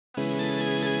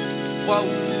Whoa,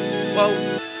 whoa.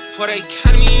 Pour they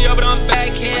counting me up, but I'm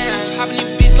backhand. Popping in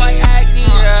bitch like acne.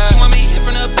 She want me hit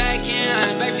from the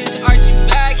backhand. Back this Archie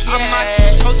backhand. I'm my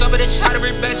 2 toes up at a shot of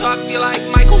her back, so I feel like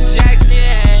Michael Jackson.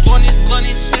 On this blunt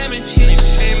is salmon pitch.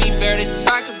 Pay me better to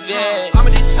talk a bit. I'm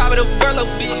at the top of the world,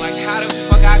 little bitch. I'm like, how the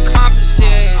fuck I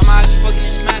compensate? I'm out fucking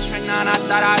smash right now, and I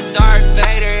thought I was Darth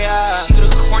Vader, yeah. She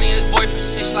got the corniest boyfriend,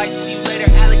 say she like, see you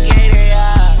later, alligator,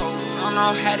 yeah. I don't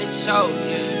know how to choke,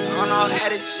 yeah. I don't know how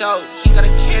to choke. He got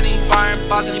a candy, firing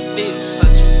balls in the bitch.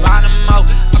 Such a bottom out.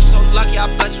 I'm so lucky, I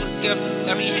blessed with a gift.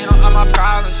 Let me handle all my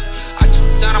problems. I took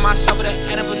down on myself at the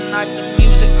end of a night with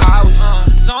music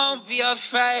always. Don't be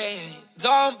afraid.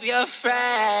 Don't be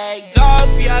afraid.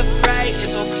 Don't be afraid.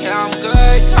 It's okay, I'm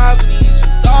good company. So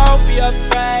don't be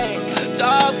afraid.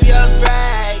 Don't be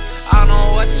afraid. I don't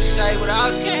know what to say, but I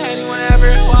was can anyone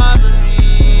ever want for me.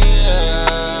 Yeah.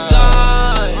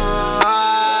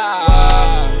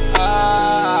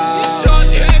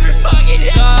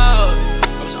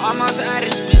 Almost at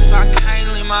this bitch, but I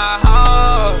can't leave my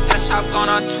hoe. Gotta stop going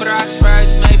on Twitter, I swear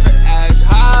it's made for X.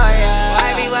 Oh yeah. Why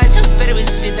everyone so bitter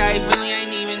with shit that he really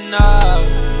ain't even know?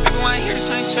 Everyone here the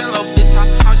same shit, little bitch, I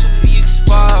promise will be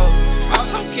exposed. I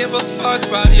don't give a fuck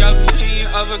about the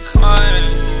opinion of a client.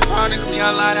 Chronically,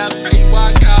 I lied, I pray you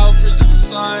walk out for some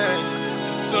sun.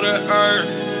 Feel the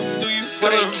earth, do you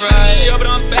feel it right? Yo,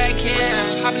 but I'm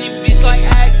backhand, popping in bitch like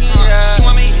acne. She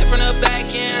want me hit from the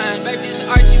backhand. Back this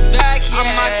Archie backhand.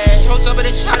 I'm my 2 toes up at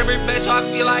a shot of her back, so I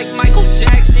feel like Michael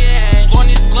Jackson. On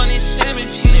this blunt is salmon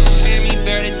pitch. Pay me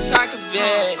better to talk a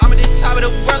bit. I'm at the top of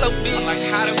the world, little bitch. I'm like,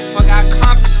 how the fuck I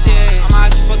compensate? I'm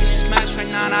out fucking smash right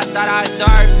now, and I thought I was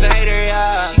Darth Vader,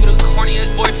 yeah. She got the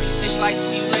corniest boyfriend, say she like,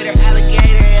 see you later,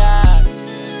 alligator, yeah.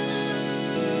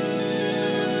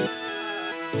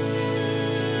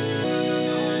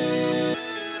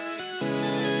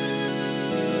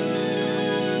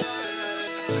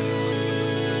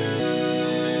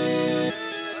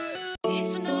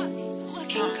 It's not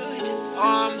looking good.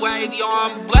 I'm wavy,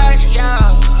 I'm blessed, yeah.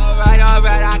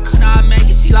 Alright, I could not make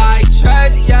it, she like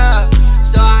treasure, yeah.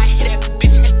 So I hit that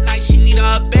bitch at night, she need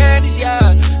a bandage,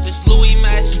 yeah. Just Louis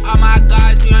Match, all my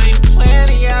guys, we ain't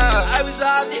planning, yeah. I was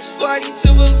off this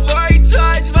 42 before he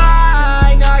touched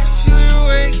mine. I can feel you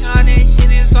working on this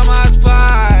shit, it's on my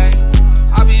spine.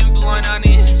 I've been blowing on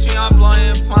this street, I'm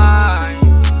blowing pine.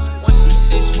 Once she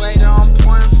sits waiting, I'm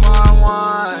pouring for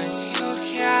one.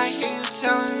 Okay, I hear you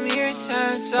telling me you're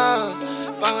 10 toes.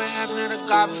 But what happened to the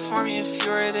God before me if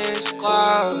you were this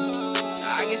close?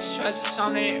 I get stressed if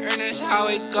something earn is how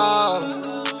it goes.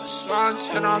 A strong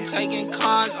turn on taking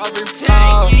cons over pros.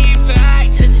 Take me back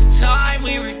to the time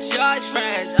we were just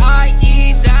friends. I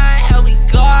need that, help me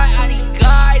God, I need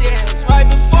guidance. Right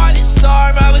before the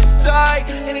storm I was tied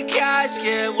in a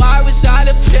casket. Why was I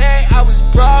the pit? I was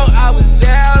broke, I was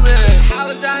damaged. How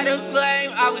was I to blame?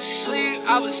 I was asleep,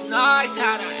 I was knocked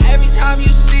out. Every time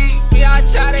you see me, I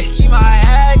try to keep my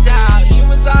head down.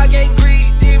 Humans, I get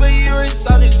greedy, but you were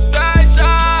something special.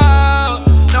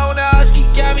 No one else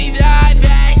can get me that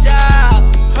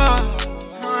special.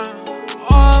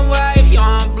 On wave,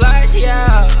 I'm blessed,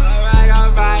 yeah.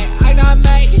 Alright, I not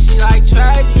make it, she like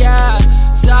treasure, yeah.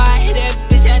 So I hit that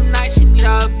bitch at night, she need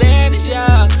a bandage,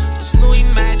 yeah. Just Louis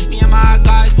Match, me and my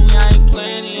guys, but we ain't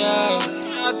playing, yeah.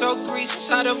 I throw grease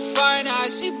inside the fire, now I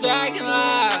sit back and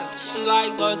laugh. She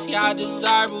like loyalty, I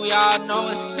desire, but we all know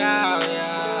it's cow,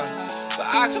 yeah. But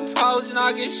I compose and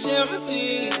I give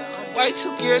sympathy. I'm way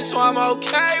too geared, so I'm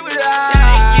okay with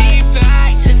that. Take me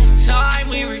back to the time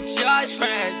we were just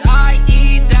friends. I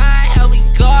need that, help me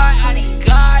God, I need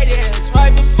guidance.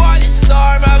 Right before the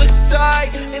storm, I was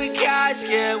tied in a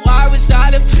casket. Why was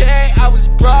I the pit? I was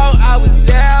broke, I was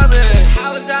damaged.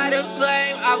 How was I to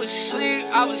blame? I was asleep,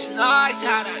 I was knocked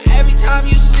out. Every time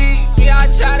you see me, I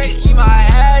try to keep my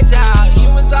head down.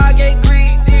 Humans, I get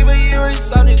greedy, but you were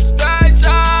something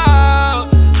special.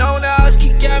 No one else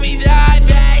can get me that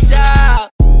special.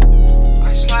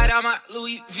 I slide out my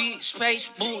Louis V space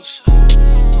boots.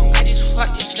 I just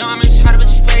fucked this diamonds out of a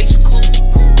space coupe.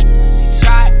 She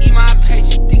try to eat my page,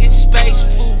 she think it's space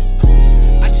food.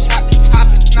 I chop the top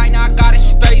at night, now I got a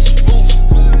space roof.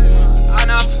 I'm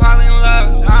not falling in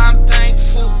love, I'm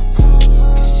thankful.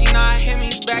 Cause she not hit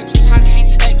me back, cause I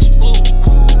can't text blue.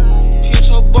 People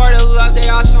so bored of love, they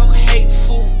all so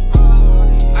hateful.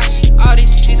 I see all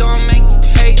this shit, don't make me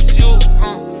pay you.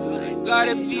 I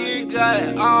gotta be good,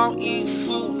 I don't eat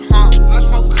food. I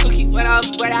smoke cookie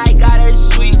without bread, I got a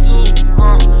sweet tooth.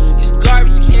 It's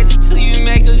garbage cans until you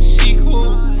make a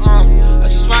sequel. I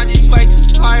swear I'm just way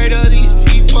too tired of these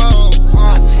people.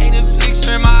 I paint a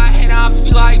picture in my head, I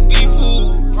feel like people.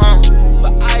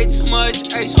 But I ate too much,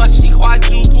 so I see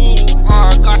quadruple.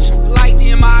 Got some light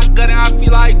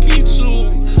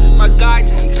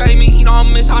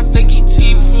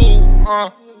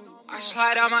I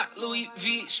slide on my Louis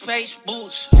V space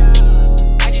boots.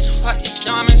 I just fuck these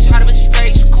diamonds out of a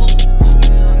space coupe.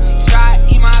 She try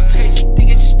to eat my pace,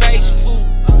 think it's space food.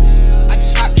 I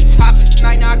top the top at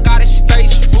night, now I got a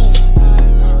space roof.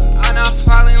 I not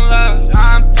fall in love,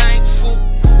 now I'm thankful.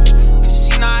 Cause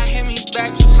she not hit me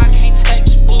back, cause I can't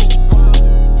text blue.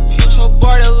 People so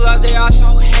bored of love, they all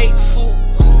so hateful.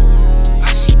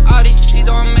 I see all this shit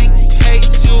don't make me pay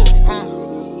too.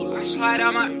 I slide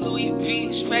on my Louis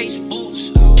V space boots.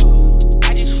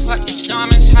 I just fuck these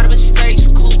diamonds out of a space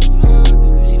coupe.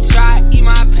 She try to eat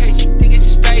my pace, think it's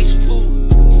space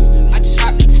food. I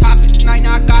top the top at night,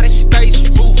 now I got a space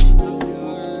roof.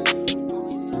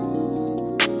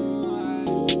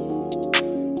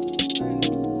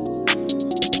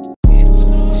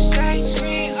 Say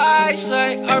screen eyes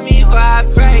like army while I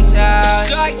break down.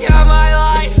 Suck down my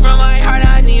life from my heart,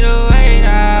 I need a way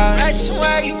down. That's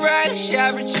where you rest, you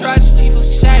ever trust people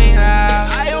say now.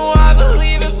 I don't wanna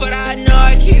believe it, but I know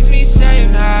it keeps me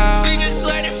safe now. We just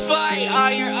let it fight,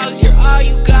 all your O's, you're all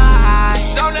you got.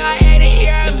 So I'm not here to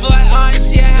hear it, but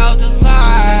honestly I helped a lot.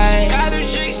 I'd rather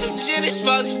drink some gin and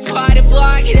smoke some pot and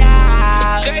block it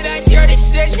out. Babe, that's your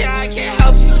decision, I can't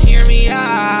help you hear me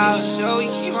out. So we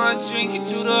keep on drinking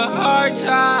through the hard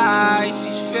times.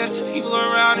 These 50 people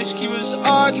around us keep us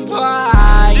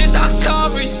occupied. This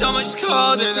October's so much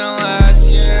colder than last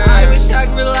year. I wish I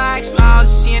could relax, but I don't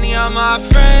see any of my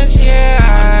friends here.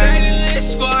 I made it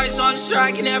this far, so I'm sure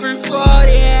I can never fall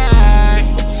here.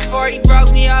 Before he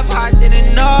broke me up, I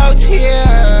didn't know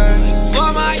tears.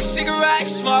 Bought my cigarette,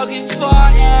 smoking for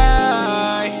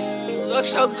air. You look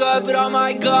so good, but oh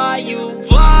my god, you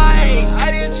blind.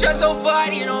 I didn't trust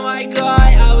nobody, and oh my god,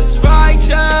 I was right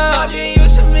too. Love you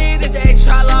used to me that they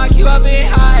try to lock you up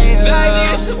behind.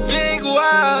 Baby, it's a big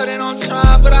world, and I'm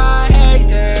trying, but I hate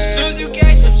this. As soon as you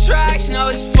get some traction, know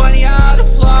it's funny how the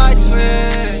plot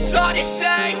twists. It's all the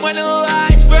same when the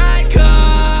lights break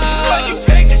up. Would you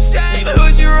pick the same, or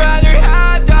would you rather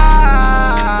have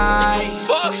died?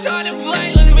 Focus on the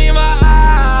blade, look at me in my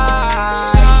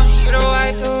eyes. I'm here to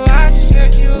wipe the last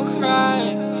tears you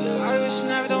cried. I was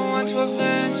never the one to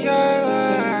avenge your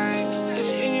life.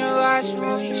 Cause in your last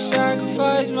move you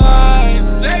sacrificed mine.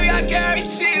 Baby, I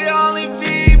guarantee there'll only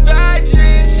be bad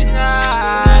dreams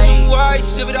tonight. No worries,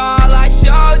 sip it all, I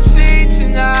shall see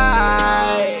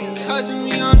tonight. Because of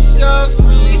me, I'm so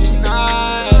free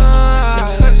tonight.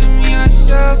 Because of me, I'm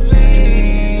so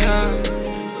free.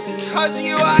 Because of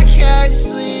you, I can't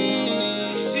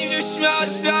sleep. You seem to smell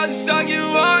so stuck in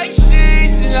my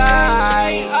sheets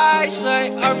tonight. Eyes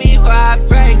like army while I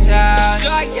break down.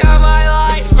 Suck down my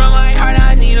life from my heart,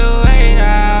 I need a way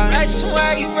down. That's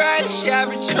where you rest, you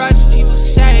ever trust people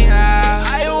say now.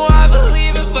 I don't wanna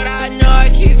believe it, but I know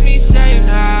it keeps me safe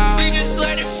now. We just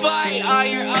let it fight, all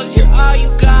your O's, you're all you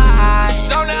got.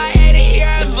 So I'm not here to hear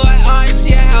it, but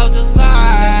honestly I helped a lot.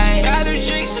 I'd rather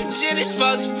drink some gin and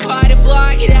smoke some pot and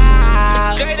block it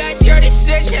out. Babe, that's your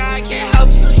decision, I can't help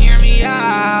you hear me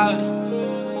out.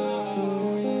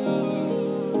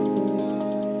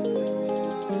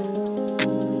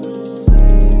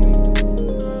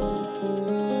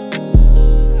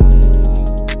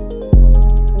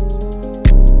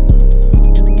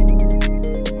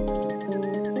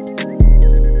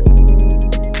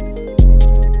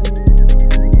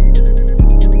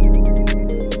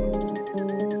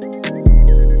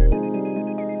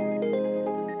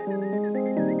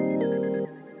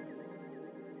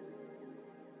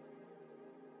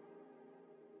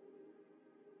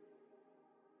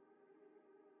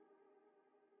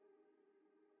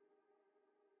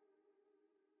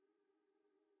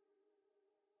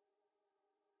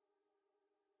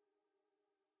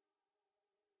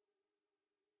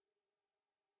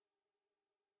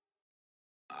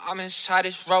 I'm inside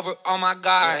this Rover, oh my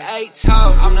god. 8 toe,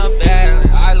 I'm the BADLANDS.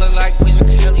 I look like Wizard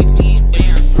Kelly, these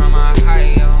bands from my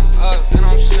height. I'm up and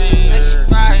I'm saying, let's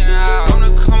ride now. I'm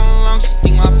gonna come along, so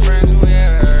think my friends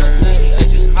weird. But they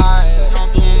just hide, and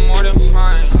I'm doing more than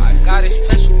fine. I got a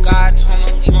special guy, told him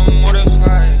to leave him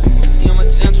mortified. I'm a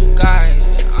gentle guy,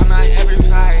 I'm not every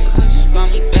fight. Cause you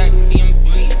brought me back, being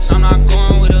breached. I'm not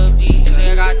going with a beat.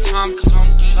 Say I got time, cause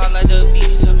I'm geek. So I let the beat,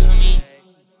 it's up to me.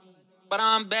 But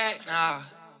I'm back now.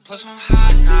 Plus I'm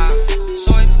hot now,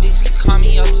 so a bitch can call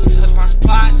me up to touch my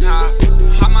spot now.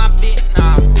 Hot my bit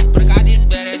now, but I got this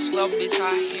badass little bitch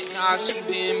I hit now. She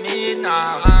been mid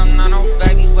now. I'm not no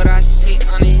baby, but I sit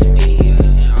on this beat.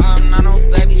 I'm not no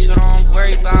baby, so don't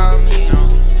worry about me.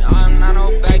 I'm not no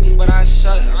baby, but I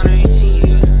suck on her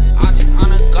teeth. I take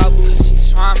on a go because she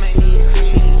smart, make me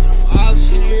cream. I'm up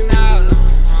in her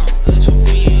mouth, it's a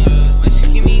beat. When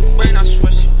she give me brain, I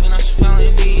swear she been a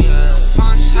swelling beat.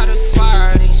 Find side of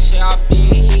fire, they say I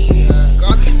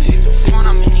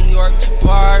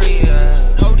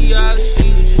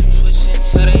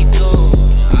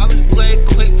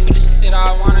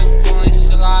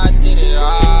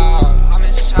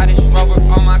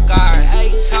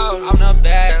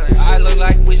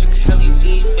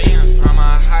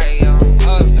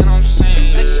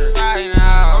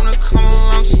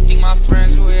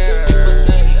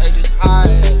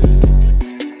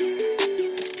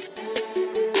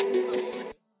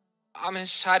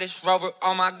inside this Rover,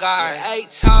 oh my god. 8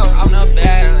 toe, I'm the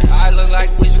BADLANDS. I look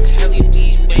like Wizard Kelly if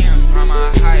these bands from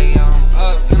my height. I'm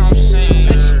up and I'm saying,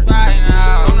 it's right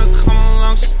now. I'm gonna come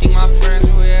along, stick my friends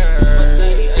with but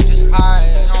they just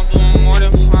hide. And I'm doing more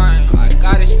than fine. I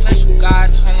got a special guy,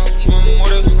 told him to leave him more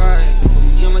than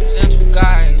fine. Me, I'm a gentle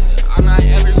guy, I'm not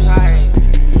every fight.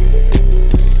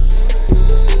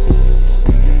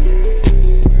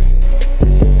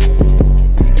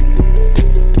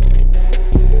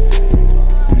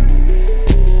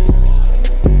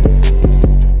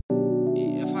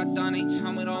 They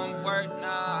tell me don't work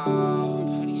now.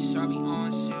 I'm pretty sure we on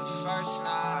shit first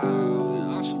now.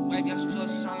 I'm so wavy, I spill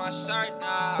some on my shirt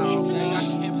now. Okay, I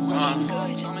can't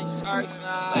put I'm in Turks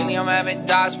now. Lately I'm having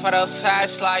dots, part of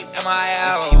fast like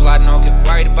MIL. People I know get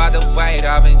worried about the weight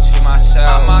I've been to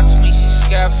myself. My mom told me she's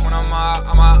scared when I'm all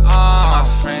on my own. My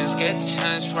friends get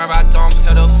tense wherever I don't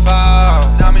pick up the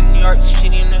phone. Now I'm in New York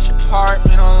City in this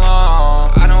apartment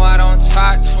alone. I know I don't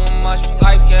talk too much, but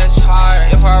life gets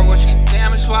hard. If our words get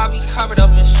damaged, why I be covered up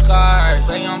in scars?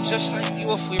 Baby, I'm just like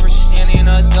you if we were standing in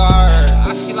the dark.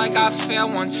 I feel like I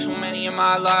failed one too many in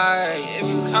my life.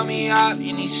 If you cut me up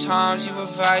in these times, you were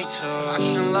vital. I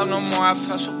can't love no more, I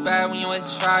felt so bad when you would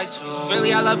try to.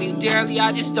 Really, I love you dearly,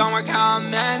 I just don't work how I'm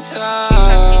meant to.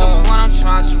 Keep me the one I'm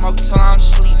trying to smoke till I'm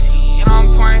sleepy. And I'm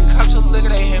pouring cups of liquor,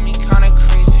 they hit me kinda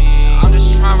creepy. I'm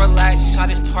just trying to relax, I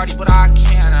just party, but I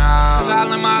can't out. Cause I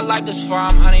live my life this far,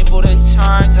 I'm unable to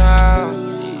turn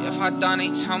down. If I done, they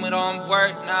tell me don't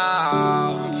work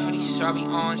now. I'm pretty sure we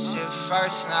on shit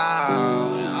first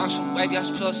now. I'm so wavy, I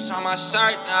spill some on my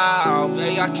shirt now.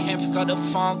 Baby, I can't pick up the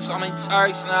phone cause I'm in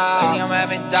Turks now. Lately I'm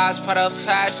having dots, part of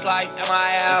fast like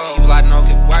MIL. People I know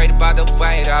get worried about the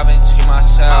weight I've been to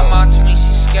myself. My mom told me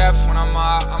she's scared when I'm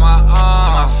all on my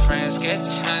own. My friends get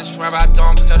tense wherever I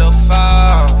don't pick up the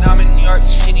phone. Now I'm in New York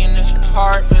City in this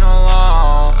apartment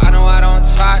alone. I know I don't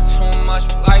talk too much,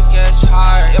 but life gets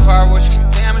hard. If our words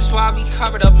get damaged, why I be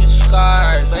covered up in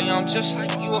scars? Baby, I'm just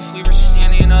like you if we were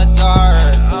standing in the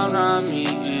dark. I'm not me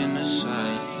in the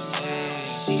sight.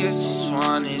 She just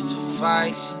wanted to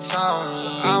fight. She told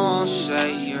me I won't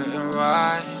say you're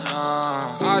right.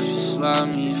 I just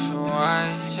love me for one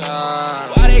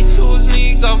shot. Why they choose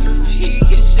me, go for peak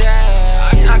and shit?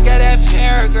 I cannot get that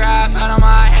paragraph out of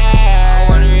my head.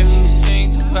 I wonder if you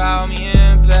think about me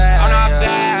in bed. I'm not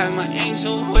bad, my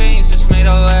angel wings just made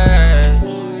a leg.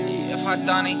 If I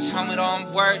done, they tell me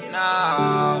don't work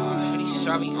now. I'm pretty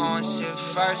sure we on shit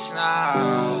first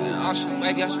now. I'm so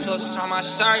wavy, I spill some on my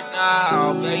shirt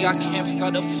now. Baby, I can't pick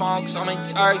up the phone cause I'm in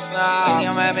Turks now. Lately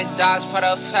I'm having dots, part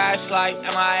of fast like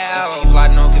MIL. People I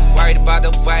know get worried about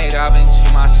the weight I've been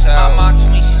to myself. My mom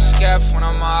told me she's scared when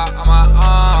I'm all on my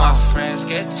own. My friends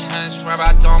get tense wherever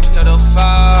I don't pick up the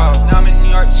phone. Now I'm in New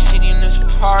York City in this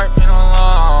apartment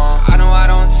alone. I know I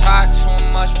don't talk too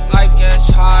much, but life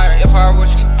gets hard. If our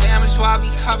words get damaged, why I be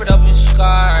covered up in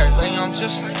scars? Baby, I'm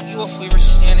just like you if we were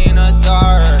standing in the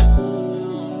dark.